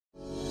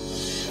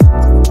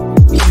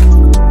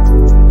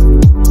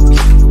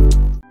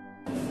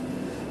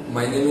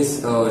My name is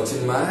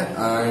Chinmay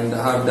and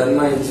I have done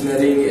my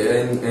engineering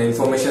in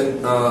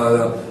information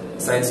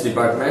science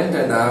department,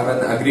 and I have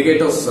an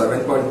aggregate of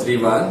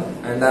 7.31,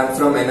 and I am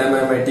from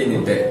NMIT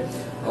Nite.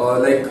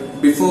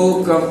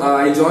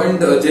 I joined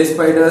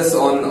JSpiders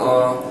on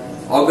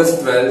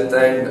August 12th,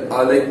 and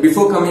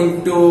before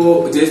coming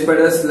to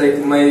JSpiders,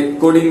 my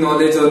coding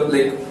knowledge or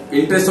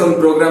interest on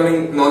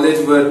programming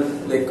knowledge were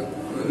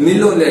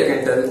nil only, I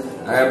can tell.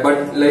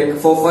 But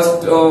for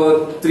first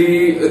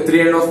three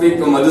and a half week,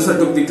 Madhu sir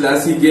took the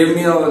class. He gave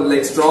me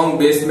a strong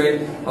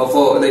basement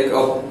for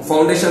a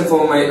foundation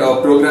for my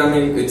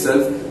programming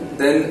itself.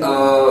 Then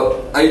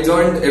I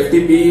joined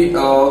FTP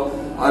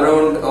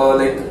around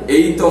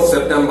 8th of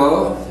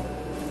September,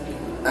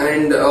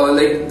 and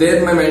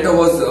there my mentor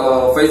was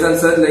Faizan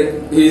sir.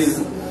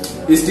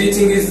 His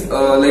teaching is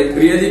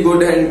really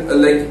good, and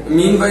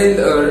meanwhile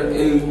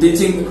in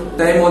teaching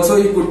time also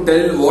he could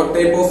tell what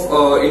type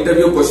of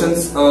interview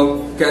questions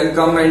can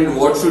come and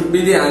what should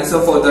be the answer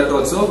for that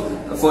also.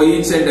 For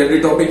each and every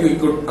topic we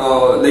could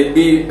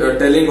be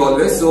telling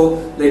always, so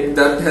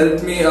that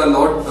helped me a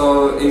lot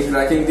in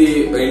cracking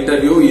the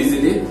interview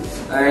easily.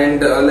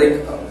 And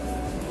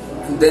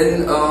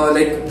then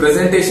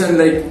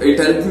presentation, it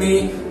helped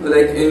me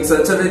in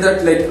such a way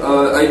that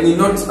I need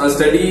not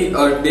study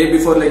a day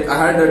before.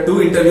 I had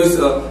 2 interviews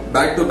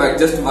back to back,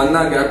 just 1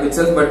 hour gap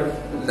itself, but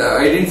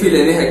I didn't feel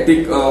any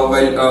hectic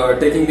while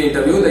taking the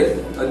interview.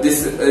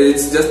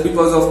 It's just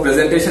because of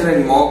presentation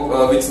and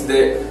mock which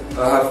they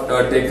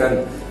have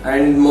taken.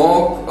 And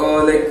mock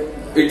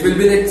it will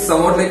be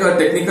somewhat like a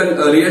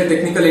real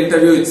technical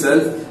interview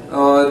itself.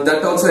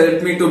 That also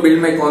helped me to build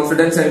my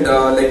confidence and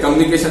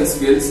communication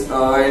skills,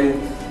 and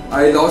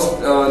I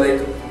lost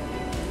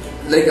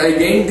I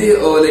gained the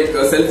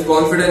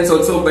self-confidence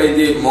also by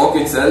the mock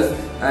itself.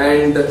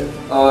 And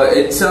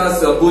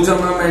HRs, Pooja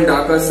ma'am and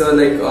Akash sir,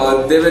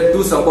 they were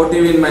too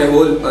supportive in my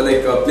whole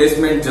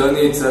placement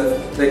journey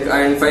itself.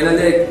 And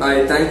finally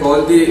I thank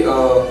all the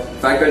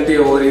faculty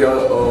over here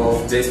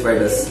of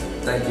JSpiders.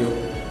 Thank you.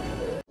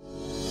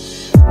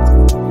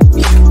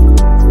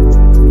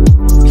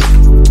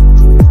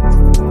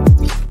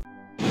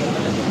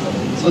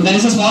 So there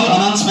is a small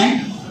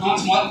announcement, a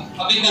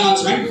big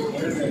announcement.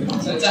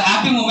 So it's a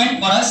happy moment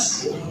for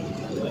us.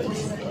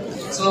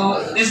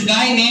 So this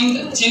guy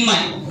named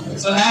Chinmay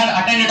had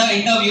attended an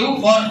interview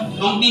for a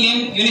company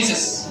named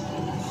Unisys.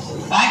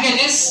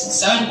 Package is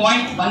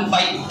 7.15.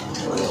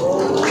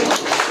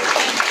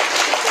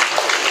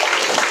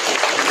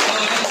 So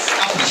let's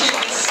appreciate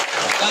this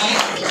guy.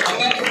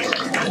 Okay,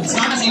 it's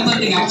not a simple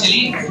thing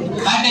actually.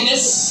 Package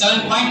is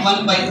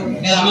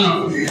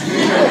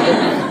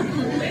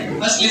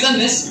 7.15. First listen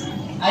this.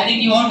 I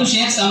think you want to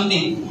share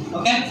something.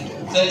 Okay?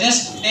 So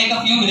just take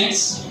a few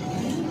minutes.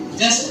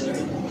 Just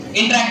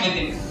interact with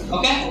him.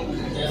 Okay?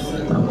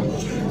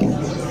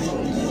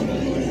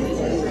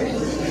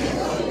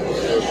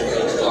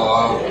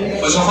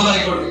 First of all,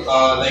 I'd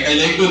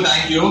like to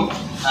thank you,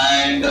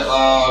 and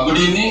good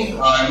evening.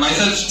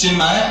 Myself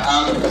Chinmay.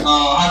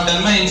 I've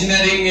done my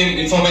engineering in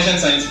information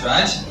science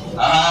branch.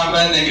 I have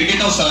an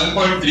aggregate of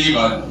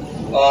 7.31.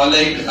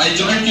 I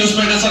joined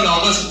JSpiders on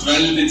August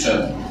 12th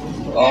itself.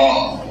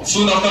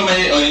 Soon after my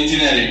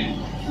engineering.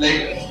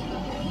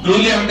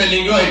 Truly I'm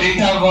telling you, I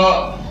didn't have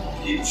a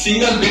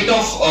single bit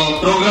of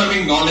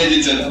programming knowledge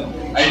itself.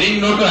 I didn't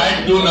know to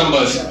add 2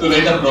 numbers to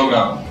write a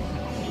program.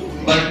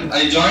 But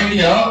I joined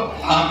here,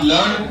 I've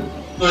learned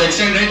to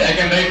extend it. I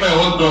can write my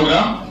own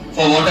program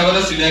for whatever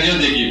the scenario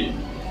they give.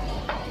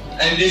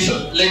 And this,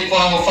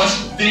 for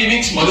first 3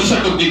 weeks, Madhu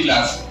sir took the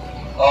class.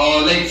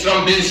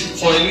 From this,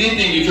 for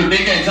anything, if you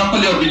take an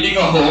example, you're building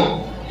a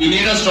home, you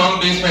need a strong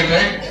basement,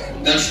 right?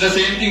 That's the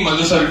same thing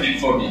Madhu sir did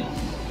for me.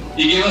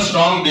 He gave a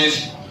strong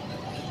base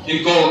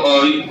in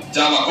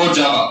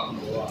Java.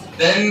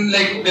 Then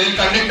they'll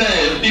conduct a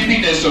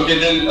FTP test. Okay,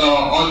 they'll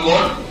on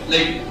what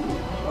they'll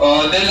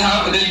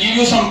give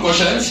you some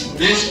questions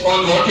based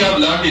on what you have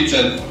learned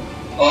itself.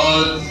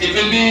 It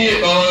will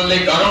be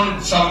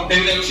around some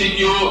 10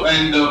 MCQ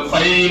and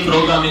 5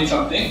 programming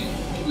something.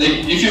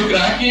 If you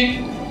crack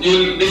it, you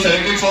will be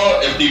selected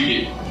for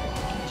FTP.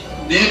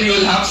 There you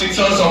will have 6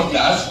 hours of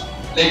class.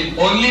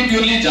 Only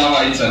purely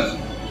Java itself.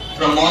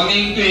 From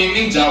morning to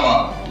evening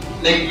Java.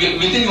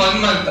 Within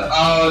 1 month,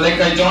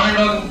 I joined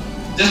on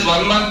just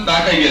 1 month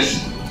back, I guess,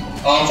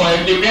 for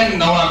FTP, and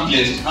now I'm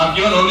placed. I've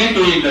given only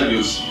 2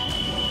 interviews.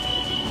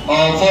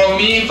 For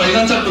me,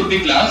 Faizan sir took the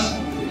class.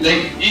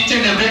 Each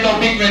and every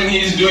topic when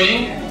he is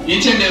doing,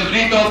 each and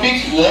every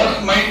topic,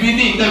 what might be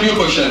the interview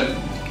question.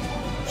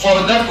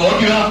 For that, what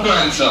you have to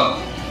answer.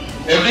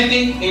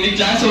 Everything in the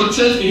class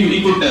itself,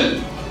 he could tell.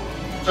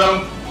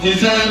 From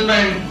his help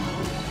and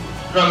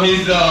from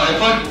his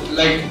effort,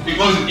 it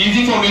was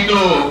easy for me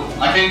to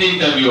attend the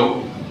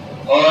interview.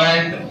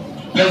 And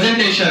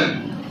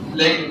presentation,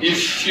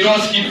 if you are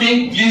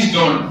skipping, please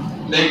don't.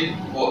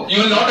 You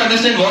will not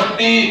understand what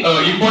the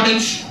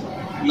importance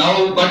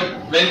now,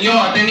 but when you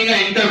are attending an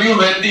interview,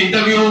 when the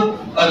interview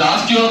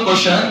asks you a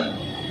question,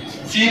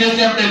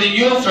 seriously I'm telling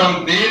you,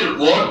 from there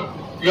what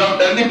you have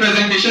done the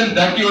presentation,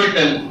 that you will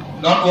tell.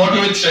 not what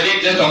you will study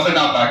just off and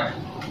back.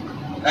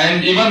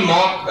 And even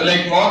mock will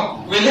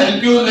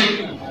help you,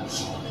 like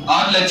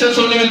our lectures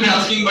only will be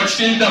asking, but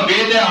still the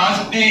way they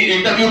ask the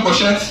interview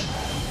questions,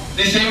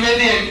 the same way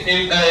the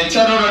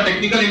HR or a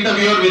technical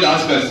interviewer will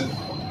ask us.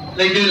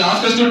 Like they will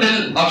ask us to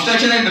tell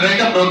abstraction and write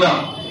a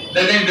program,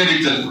 that and there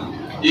itself.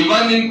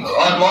 Even in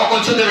our mock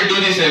also they will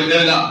do the same.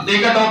 They will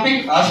take a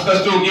topic, ask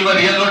us to give a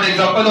real world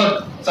example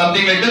or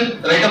something like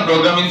that, write a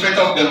program in front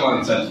of them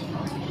itself.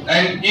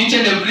 And each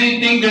and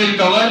everything they will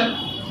cover,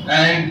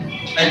 and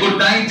I could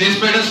thank J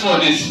Spiders for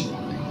this.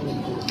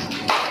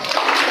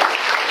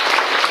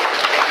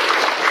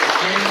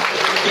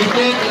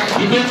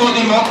 Prepare for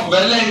the mock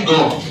well and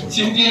go.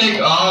 Simply like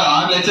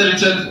our lecture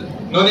itself,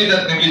 no need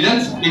of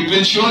negligence, it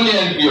will surely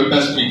help you,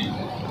 trust me.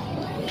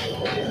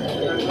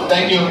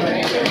 Thank you.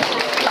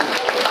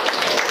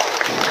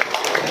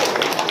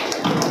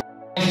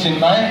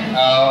 Chinmay, I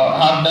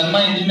have done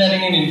my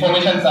engineering in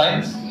information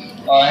science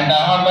and I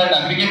have an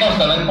aggregate of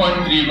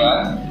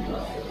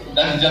 7.31.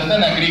 That's just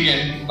an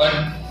aggregate, but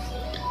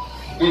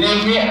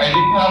believe me, I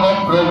didn't have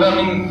a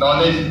programming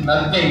knowledge,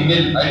 nothing,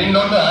 nil. I didn't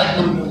know to add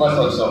to numbers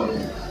also.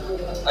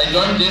 I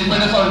joined J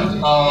Spiders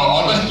on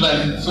August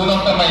 12th, soon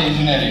after my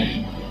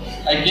engineering.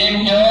 I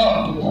came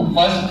here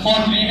first for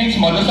 3 weeks,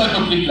 Madhu sir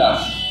took the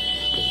class.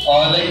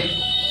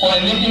 For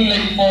anything,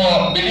 like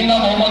for building a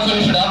home also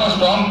you should have a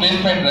strong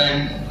basement,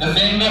 right? The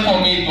same way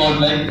for me it was,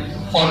 like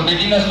for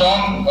building a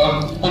strong,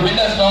 to build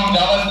a strong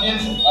Java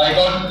skills, I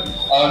got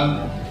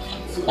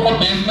a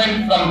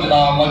basement from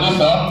Madhu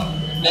sir.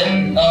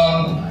 Then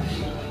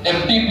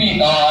FTP,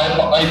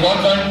 I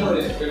got joined for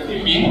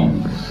FTP.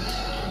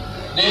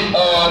 They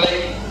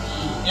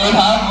you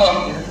have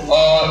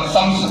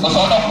some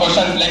sort of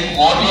questions like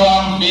what you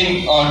have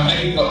been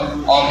trained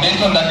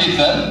based on that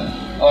itself.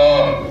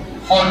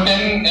 For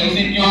 10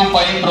 MCQ,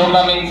 5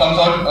 programming, some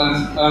sort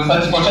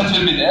such questions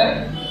will be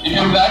there. If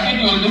you crack it,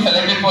 you will be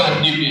selected for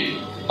FTP.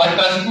 But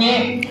trust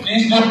me,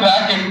 please do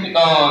crack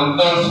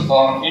those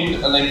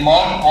like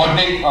mock what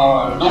they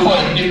do for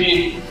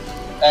FTP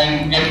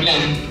and get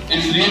placed.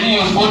 It's really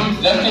useful.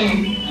 Just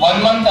in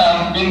 1 month, I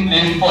have been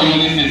placed for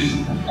Ulysses,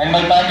 and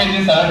my package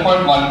is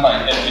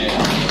 7.15 FTP.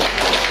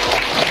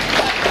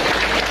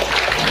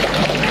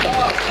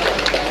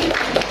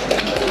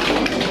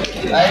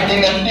 And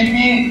in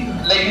FTP,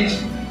 like it's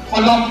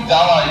full of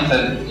Java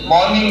itself.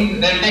 Morning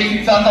they'll take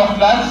 6 hours of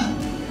class,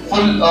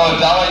 full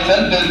Java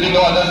itself. There will be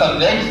no other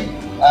subjects.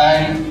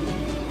 And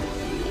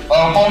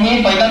for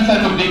me, Python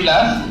sir took the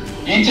class.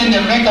 Each and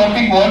every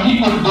topic, what he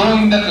could do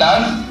in the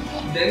class,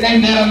 then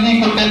and there only he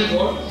could tell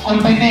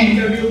could be the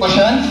interview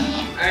questions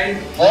and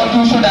what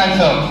you should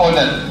answer for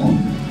that.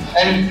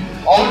 And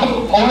how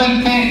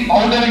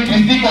they will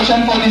twist the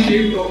question for the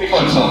same topic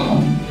also.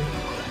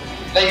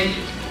 Like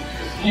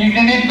he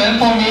did it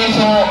well for me, so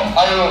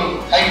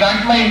I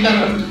cracked my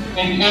interview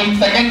in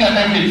second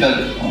attempt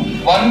itself.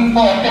 One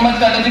for optimal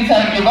statistics I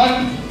had given,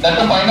 that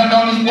the final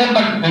round is there,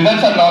 but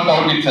results are not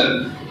out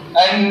itself.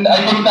 And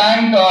I could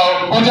thank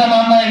Pooja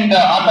Mama and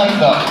Akash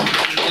sir.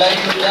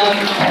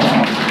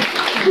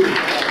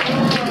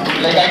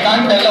 Like I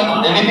can't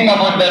tell anything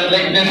about that.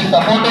 Like they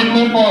supported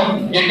me for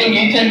getting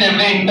each and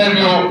every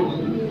interview.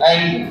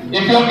 And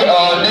if you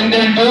then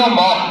they'll do a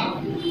mock.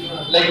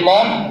 Like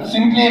mock,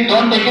 simply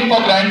don't take it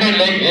for granted.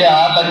 Like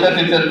yeah, our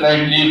lecture itself,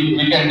 right?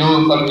 We can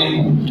do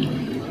something.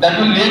 That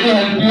will really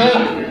help you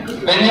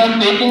when you are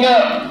taking a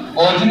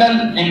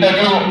original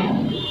interview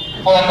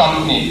for a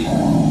company.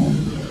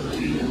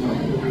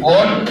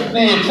 What the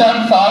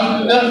HR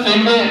asked the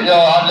same way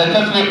our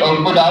lectures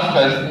could ask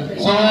us.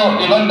 So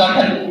even that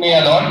helped me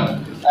a lot.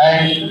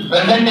 And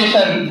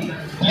presentation,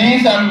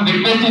 please, I'm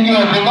requesting you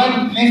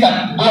everyone, please do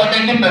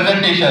attend the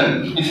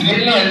presentation. It's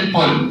really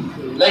helpful.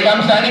 Like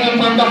I'm standing in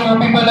front of few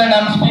people and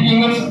I'm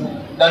speaking,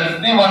 that's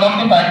the one of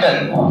the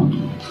factors.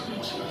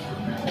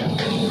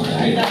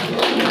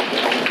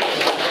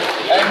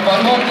 And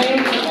one more thing,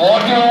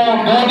 what you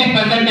do the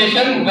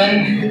presentation when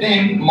the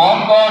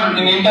mock or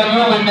in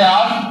interview when they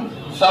ask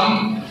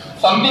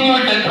something you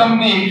will tell from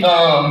the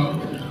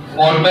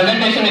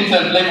presentation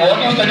itself, like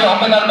what you study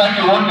half an hour back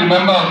you won't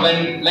remember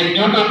when, like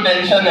due to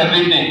tension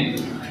everything.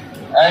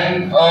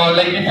 And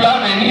like if you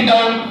have any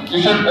doubt,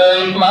 you should,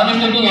 if ma'am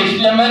is taking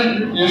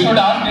HTML, you should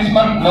ask this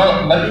ma'am.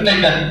 No, nothing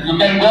like that. You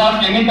can go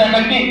ask any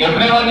faculty,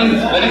 everyone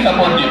is very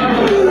supportive.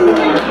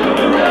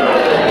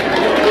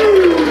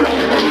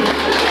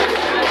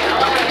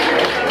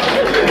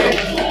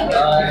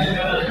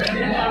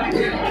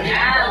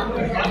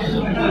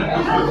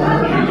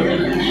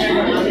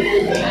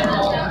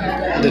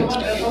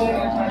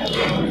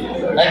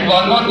 And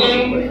one more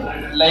thing,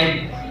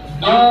 like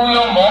do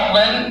your mock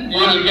well, you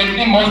will get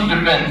the most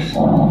preference.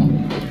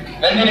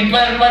 When the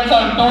requirements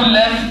are too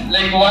less,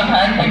 like one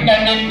handpicked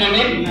candidate did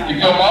it, if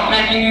your mock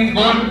rating is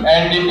good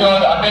and if your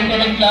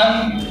attentive in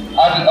class,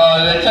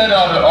 our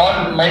lecturer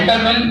or mentor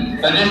will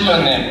suggest your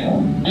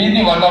name. Be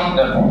the one of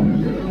them.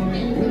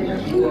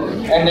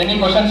 And any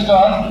questions to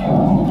ask?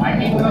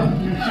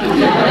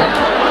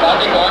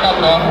 Starting on up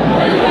now.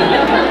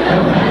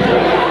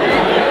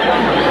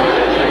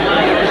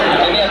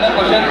 Any other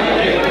questions?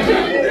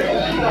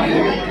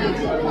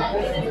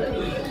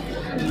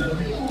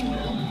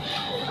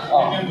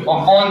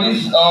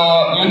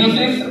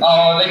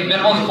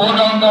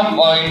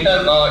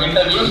 of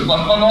interviews.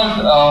 First one was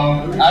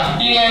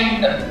AFT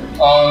and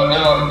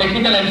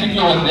technical MCQ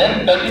was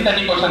there,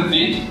 30 questions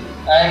each.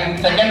 And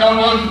second round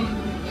was,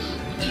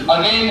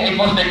 again it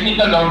was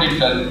technical round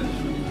itself.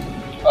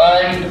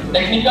 And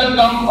technical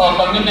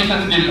communication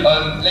skill.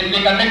 Like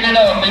they conducted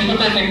a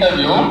face-to-face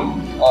interview,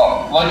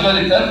 virtual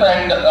itself,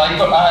 and I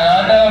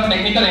had a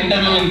technical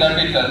interview in that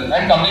itself,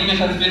 and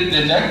communication skills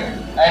they checked.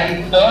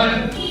 And third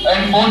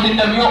and fourth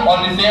interview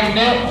on the same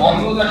day,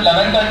 one was at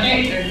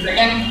 11:30, and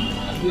second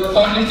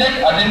shortlisted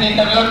attend the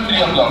interview at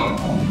 3 o'clock.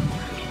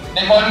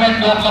 They called me at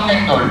 2 o'clock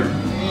and told,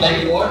 like,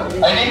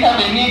 I didn't have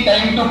any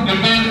time to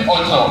prepare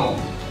also.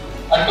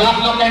 At 2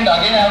 o'clock, and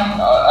again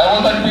I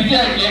was at PG, I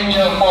came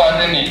here for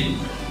attending.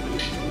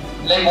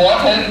 Like what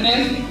helped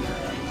is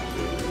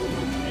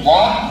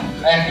walk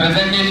and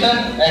presentation,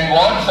 and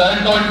what sir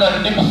told the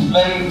tips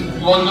when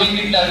he was doing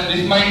the class.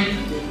 This might,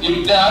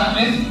 if they ask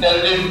this, tell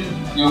this.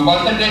 You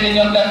concentrate in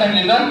your class and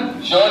listen,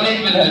 surely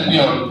it will help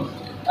you out.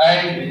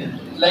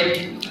 And like,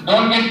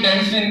 don't get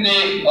tense in the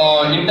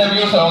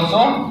interviews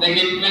also. Like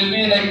it will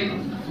be like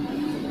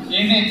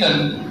easy itself,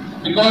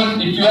 because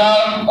if you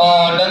have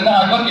done the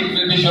hard work, it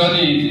will be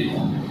surely easy.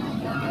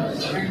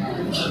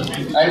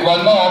 And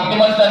one more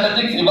optimal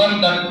statistics,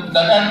 even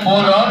that had 4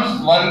 rounds.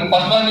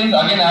 First one is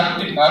again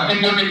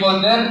aptitude, it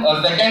was there.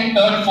 Second,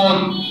 third,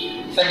 fourth.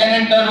 Second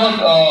and third was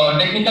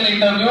technical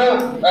interview,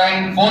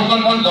 and fourth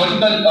one was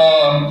logical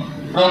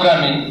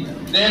programming.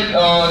 There,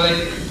 like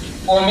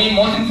for me,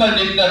 Moses sir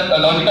did that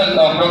logical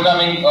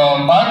programming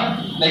part.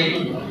 Like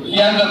he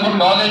has a good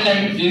knowledge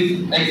and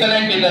is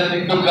excellent in that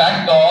to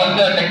crack all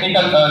the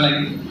technical like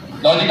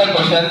logical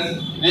questions.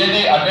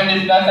 Really attend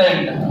his class and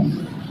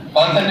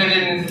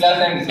concentrated in his class,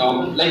 and so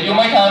like you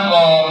might have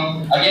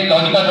again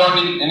logical round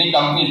in any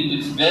company.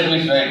 It's their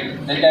wish, right?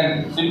 They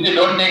can simply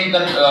don't take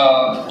that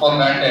for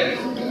granted.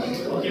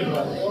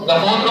 The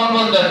fourth round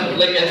was that,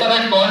 like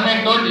SRH called me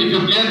and told, if you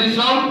clear this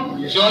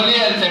round, surely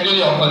I'll send you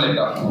the offer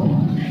letter.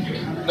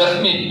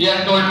 Trust me, he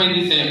has told me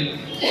the same.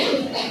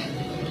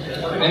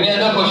 Any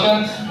other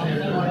questions?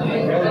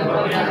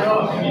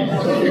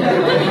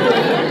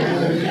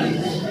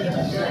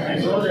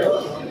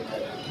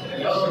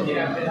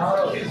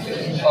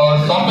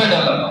 Software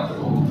developer.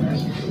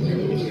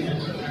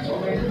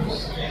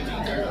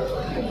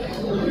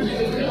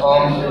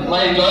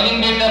 My joining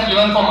date is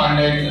given for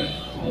Monday.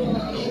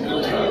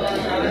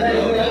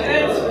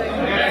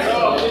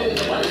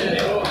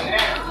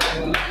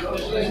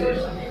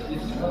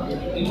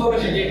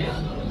 Information.